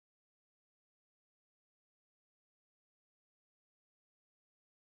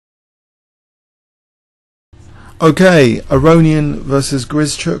Okay, Aronian versus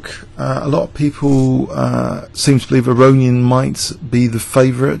Grischuk. A lot of people seem to believe Aronian might be the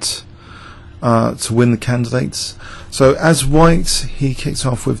favourite to win the candidates. So as white, he kicks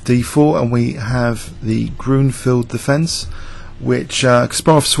off with d4, and we have the Gruenfeld defence, which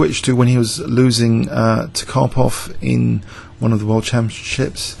Kasparov switched to when he was losing to Karpov in one of the World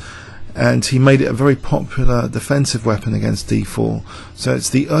Championships, and he made it a very popular defensive weapon against d4. So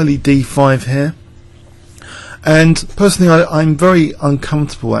it's the early d5 here. And personally, I'm very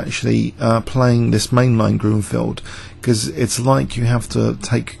uncomfortable actually playing this mainline Gruenfeld, because it's like you have to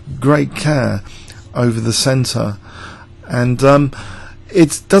take great care over the centre, and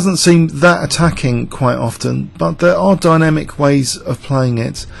it doesn't seem that attacking quite often, but there are dynamic ways of playing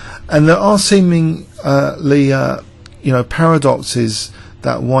it, and there are seemingly paradoxes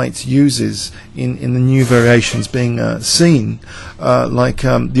that white uses in the new variations being seen, like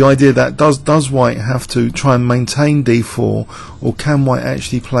the idea that does white have to try and maintain d4, or can white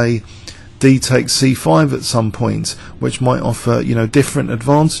actually play d takes c5 at some point, which might offer different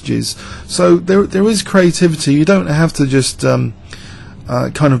advantages. So there is creativity. You don't have to just kind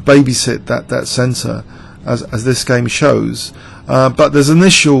of babysit that centre as this game shows, but there's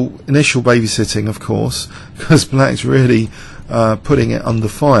initial babysitting, of course, because black's really putting it under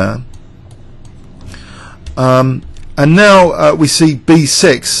fire. And now we see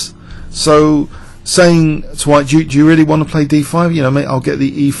b6, so saying to white, do you really want to play d5? I'll get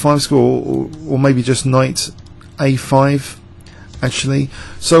the e5 score, or maybe just knight a5 actually.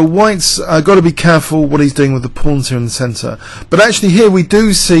 So white's got to be careful what he's doing with the pawns here in the centre. But actually here we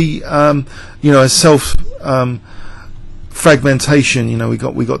do see a self fragmentation.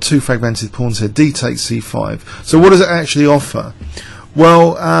 We got two fragmented pawns here. D takes c5. So what does it actually offer?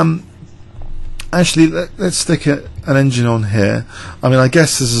 Well, actually let's stick an engine on here. I mean, I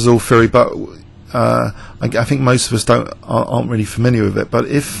guess this is all theory, but I think most of us aren't really familiar with it. But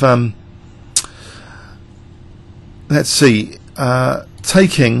if let's see,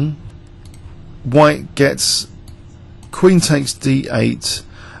 taking, white gets queen takes d8,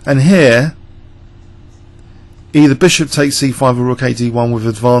 and here either bishop takes c5 or rook a d1 with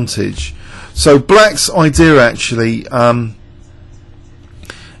advantage. So black's idea actually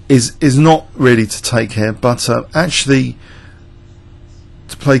is not really to take here, but actually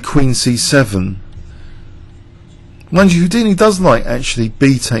to play queen c7. Mind you, Houdini does like actually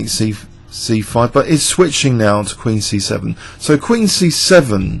b takes c5, but is switching now to queen c7. So queen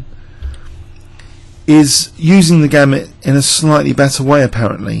c7 is using the gamut in a slightly better way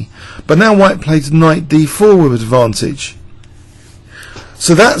apparently. But now white plays knight d4 with advantage.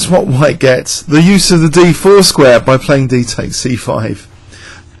 So that's what white gets, the use of the d4 square by playing d takes c5.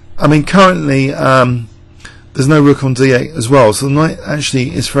 I mean, currently there's no rook on d8 as well, so the knight actually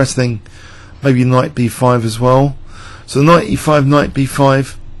is threatening maybe knight b5 as well. So knight e5, knight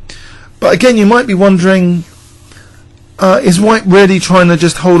b5. But again, you might be wondering, is white really trying to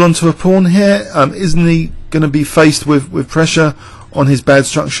just hold on to a pawn here? Isn't he going to be faced with pressure on his bad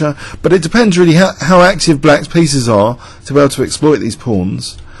structure? But it depends really how active black's pieces are to be able to exploit these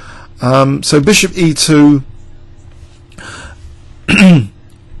pawns. So bishop e2,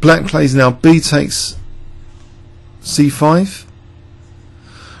 black plays now b takes c5,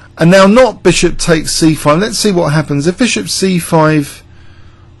 and now not bishop takes c5. Let's see what happens if bishop c5,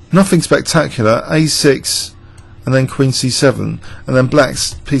 nothing spectacular, a6, and then queen c7, and then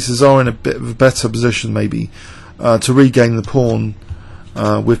black's pieces are in a bit of a better position maybe to regain the pawn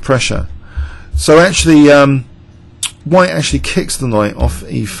with pressure. So actually white actually kicks the knight off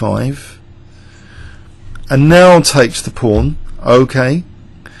e5 and now takes the pawn. Okay,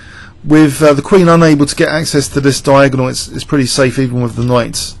 with the queen unable to get access to this diagonal, it's pretty safe even with the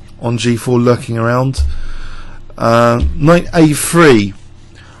knight on g4 lurking around. Knight a3.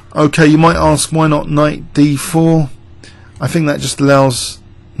 Okay, you might ask, why not knight d4? I think that just allows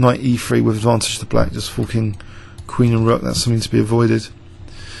knight e3 with advantage to black, just forking queen and rook. That's something to be avoided.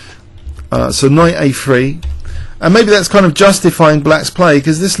 So knight a3, and maybe that's kind of justifying black's play,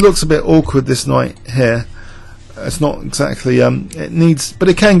 because this looks a bit awkward, this knight here. It's not exactly it needs, but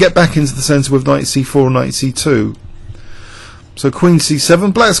it can get back into the centre with knight c4 or knight c2. So queen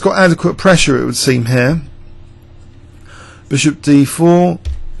c7, black's got adequate pressure, it would seem here. Bishop d4,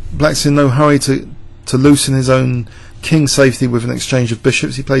 black's in no hurry to loosen his own king safety with an exchange of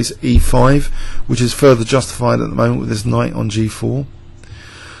bishops. He plays e5, which is further justified at the moment with his knight on g4.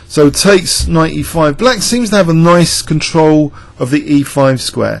 So takes knight e5. Black seems to have a nice control of the e5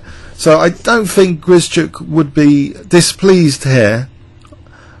 square. So I don't think Grischuk would be displeased here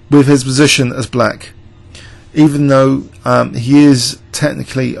with his position as black, even though he is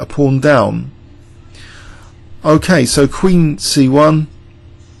technically a pawn down. Okay, so queen c1,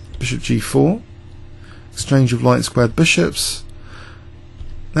 bishop g4, exchange of light squared bishops.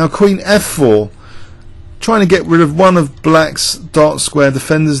 Now queen f4, trying to get rid of one of black's dark square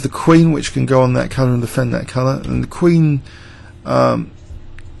defenders, the queen, which can go on that colour and defend that colour, and the queen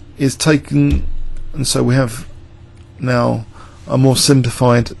is taken, and so we have now a more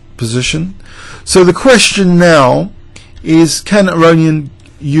simplified position. So the question now is, can Aronian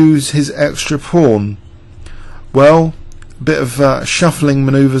use his extra pawn? Well, a bit of shuffling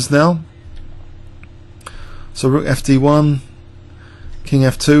manoeuvres now. So rook fd1, king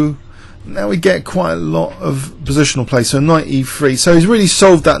f2. Now we get quite a lot of positional play. So knight e3. So he's really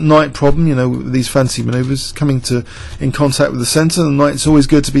solved that knight problem, you know, with these fancy manoeuvres, coming in contact with the centre. The knight's always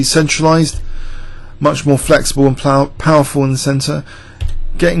good to be centralised, much more flexible and powerful in the centre.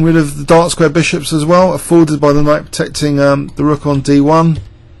 Getting rid of the dark square bishops as well, afforded by the knight protecting the rook on d1.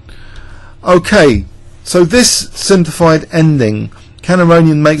 Okay, so this simplified ending, can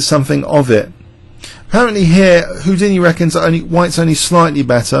Aronian make something of it? Apparently here, Houdini reckons that white's only slightly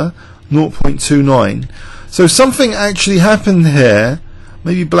better, 0.29. So something actually happened here.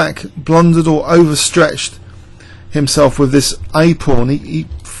 Maybe black blundered or overstretched himself with this a pawn. He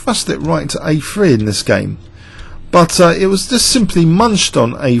thrust it right to a3 in this game. But it was just simply munched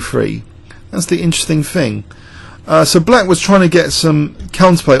on a3. That's the interesting thing. So black was trying to get some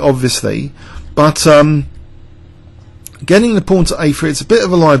counterplay, obviously, but getting the pawn to a3, it's a bit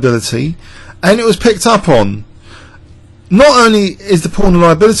of a liability, and it was picked up on. Not only is the pawn a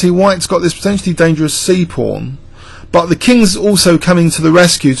liability, white's got this potentially dangerous c pawn, but the king's also coming to the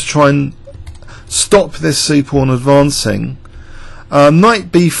rescue to try and stop this c pawn advancing.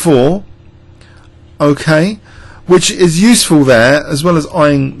 Knight b4, okay, which is useful there, as well as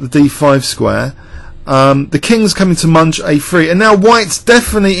eyeing the d5 square. The king's coming to munch a3, and now white's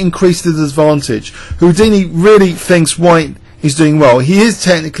definitely increased his advantage. Houdini really thinks white is doing well. He is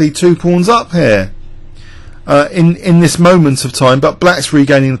technically 2 pawns up here in this moment of time, but black's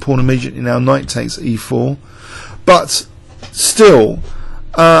regaining the pawn immediately now. Knight takes e4, but still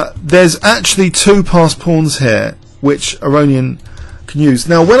there's actually 2 passed pawns here which Aronian can use.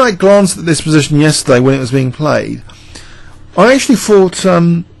 Now when I glanced at this position yesterday when it was being played, I actually thought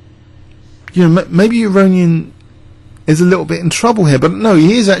you know, maybe Aronian is a little bit in trouble here, but no,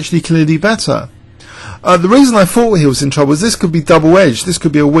 he is actually clearly better. The reason I thought he was in trouble is this could be double-edged. This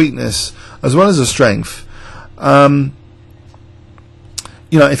could be a weakness as well as a strength. You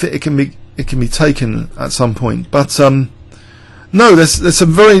know, if it can be taken at some point. But no, there's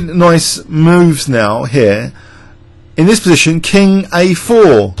some very nice moves now here in this position. King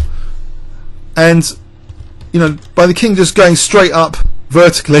a4, and you know, by the king just going straight up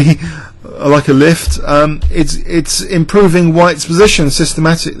vertically like a lift, it's improving white's position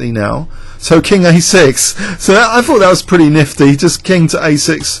systematically now. So king a6. So I thought that was pretty nifty. Just king to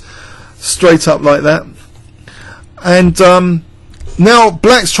a6 straight up like that. And now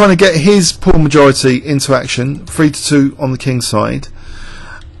black's trying to get his pawn majority into action, 3-2 on the king side.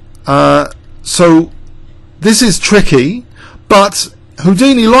 So this is tricky, but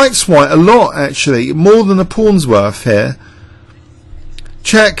Houdini likes white a lot, actually, more than a pawn's worth here.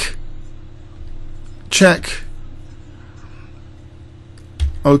 Check. Check.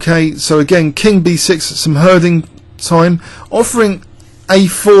 Okay, so again, king b6, some herding time, offering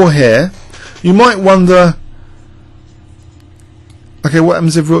a4 here. You might wonder, okay, what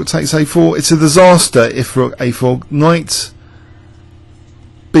happens if rook takes a4? It's a disaster if rook a4. Knight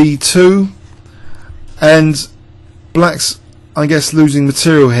b2, and black's, I guess, losing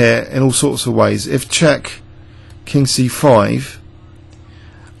material here in all sorts of ways. If check, king c5,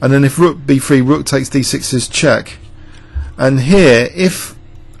 and then if rook b3, rook takes d6 is check. And here, if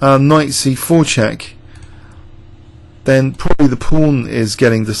knight c4 check, then probably the pawn is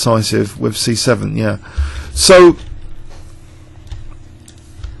getting decisive with c7, yeah. So,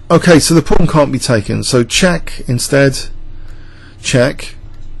 okay, so the pawn can't be taken. So check instead, check,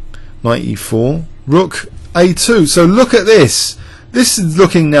 knight e4, rook a2. So look at this. This is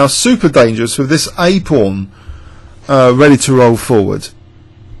looking now super dangerous with this a pawn ready to roll forward.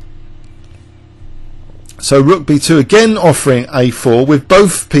 So rook b2 again offering a4 with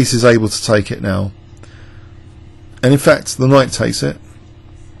both pieces able to take it now. And in fact the knight takes it.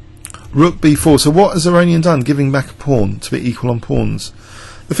 Rook b4. So what has Aronian done? Giving back a pawn to be equal on pawns.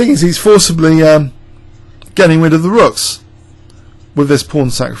 The thing is, he's forcibly getting rid of the rooks with this pawn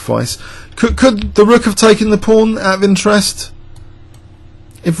sacrifice. Could the rook have taken the pawn out of interest?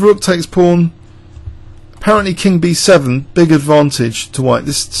 If rook takes pawn, apparently king b7, big advantage to white.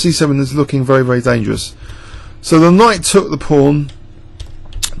 This c7 is looking very, very dangerous. So the knight took the pawn,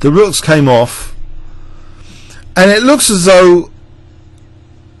 the rooks came off, and it looks as though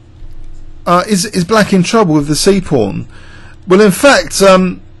is black in trouble with the c pawn. Well, in fact,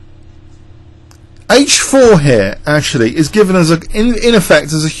 h4 here actually is given as in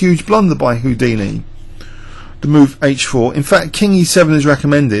effect as a huge blunder by Houdini. The move h4. In fact, king e7 is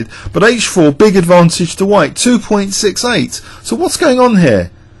recommended, but h4 big advantage to white, 2.68. So what's going on here?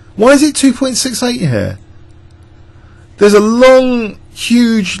 Why is it 2.68 here? There's a long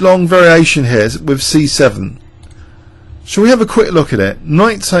variation here with c7. Shall we have a quick look at it?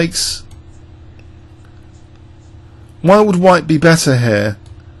 Knight takes. Why would white be better here?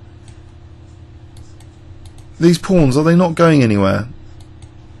 These pawns, are they not going anywhere?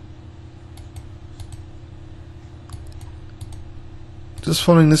 Just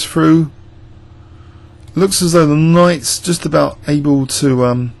following this through. Looks as though the knight's just about able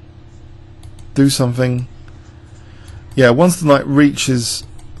to do something. Yeah, once the knight reaches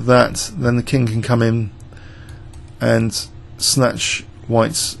that, then the king can come in and snatch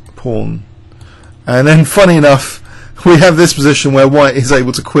white's pawn. And then, funny enough, we have this position where white is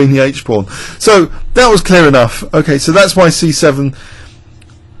able to queen the h pawn. So that was clear enough. Okay, so that's why c7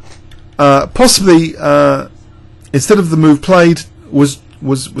 possibly instead of the move played was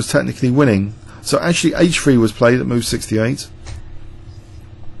technically winning. So actually h3 was played at move 68.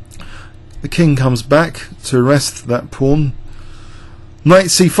 The king comes back to arrest that pawn. Knight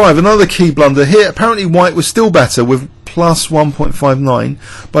c5, another key blunder here. Apparently white was still better with plus 1.59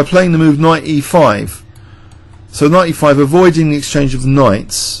 by playing the move knight e5. So knight e5, avoiding the exchange of the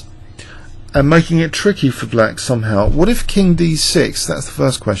knights and making it tricky for black somehow. What if king d6? That's the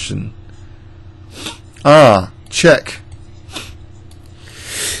first question. Check.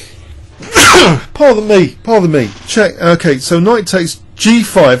 Pardon me. Check. Okay, so knight takes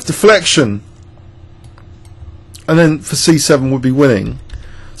g5, deflection, and then for c7 would be winning.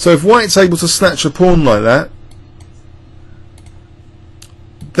 So if white's able to snatch a pawn like that,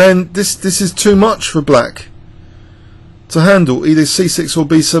 then this is too much for black to handle. Either c6 or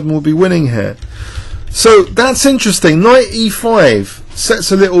b7 will be winning here. So that's interesting. Knight e5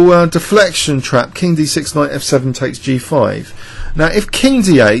 sets a little deflection trap. King d6, knight f7 takes g5. Now if king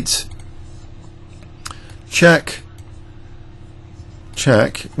d8, check,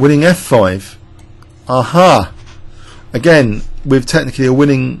 winning f5. Aha! Again, with technically a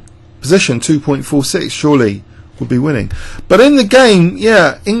winning position, 2.46 surely would be winning. But in the game,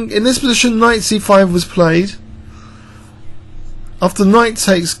 yeah, in this position, knight c5 was played. After knight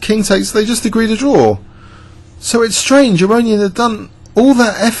takes, king takes, they just agreed to draw. So it's strange. Aronian had done all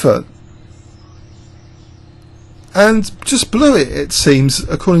that effort and just blew it. It seems,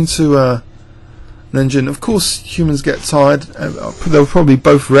 according to an engine. Of course, humans get tired. They were probably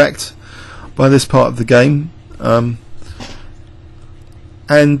both wrecked by this part of the game. Knight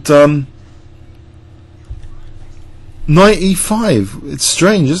e5. It's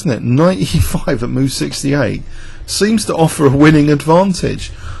strange, isn't it? Knight e5 at move 68 seems to offer a winning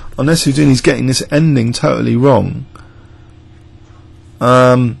advantage, unless Houdini's getting this ending totally wrong.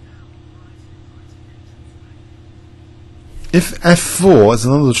 If f4 is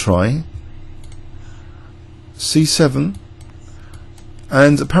another try, c7,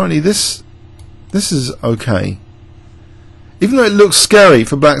 and apparently this is okay. Even though it looks scary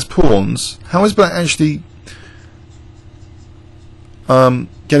for black's pawns, how is black actually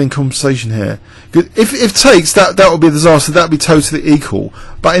getting compensation here? If takes, that would be a disaster. That would be totally equal.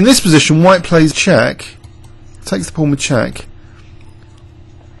 But in this position, white plays check, takes the pawn with check.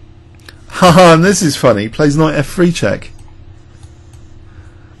 Haha, and this is funny. Plays knight f3 check.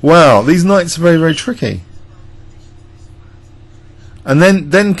 Wow, these knights are very, very tricky. And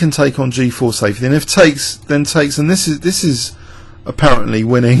then can take on g4 safely. And if takes, then takes. And this is apparently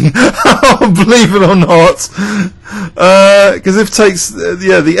winning. Believe it or not, because if takes,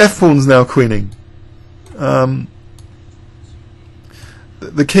 the f pawn's now queening.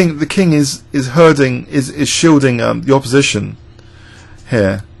 The king is herding, is shielding the opposition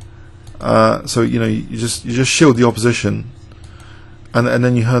here. So you just shield the opposition, and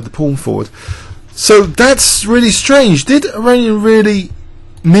then you herd the pawn forward. So that's really strange. Did Aronian really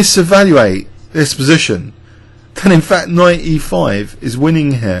misevaluate this position? Then in fact knight e5 is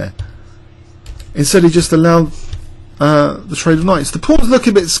winning here. Instead he just allowed the trade of knights. The pawns look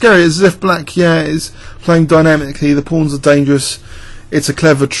a bit scary, as if black is playing dynamically. The pawns are dangerous. It's a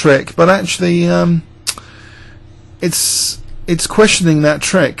clever trick, but actually it's questioning that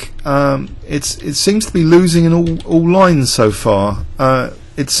trick. It seems to be losing in all lines so far.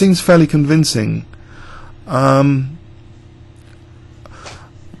 It seems fairly convincing, but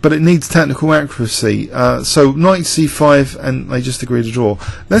it needs technical accuracy. So knight c5, and they just agree to draw.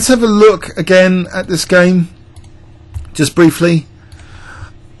 Let's have a look again at this game. just briefly.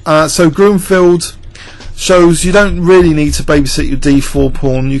 So Gruenfeld shows you don't really need to babysit your d4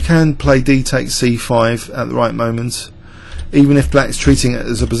 pawn. You can play d takes c5 at the right moment, even if black's treating it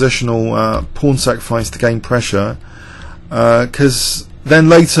as a positional pawn sacrifice to gain pressure, because then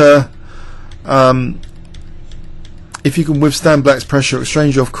later, if you can withstand black's pressure,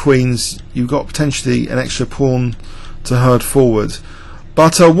 exchange off queens, you've got potentially an extra pawn to herd forward.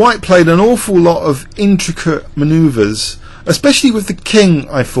 But white played an awful lot of intricate manoeuvres, especially with the king.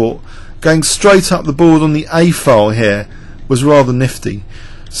 I thought going straight up the board on the a file here was rather nifty.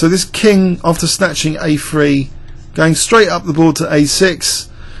 So this king, after snatching a3, going straight up the board to a6,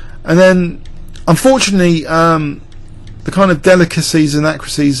 and then unfortunately the kind of delicacies and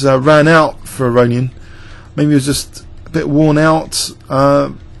accuracies ran out for Aronian. Maybe he was just a bit worn out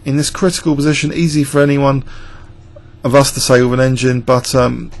in this critical position. Easy for anyone of us to say with an engine, but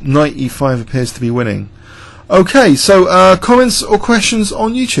knight e5 appears to be winning. Okay, so comments or questions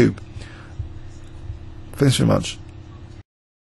on YouTube? Thanks very much.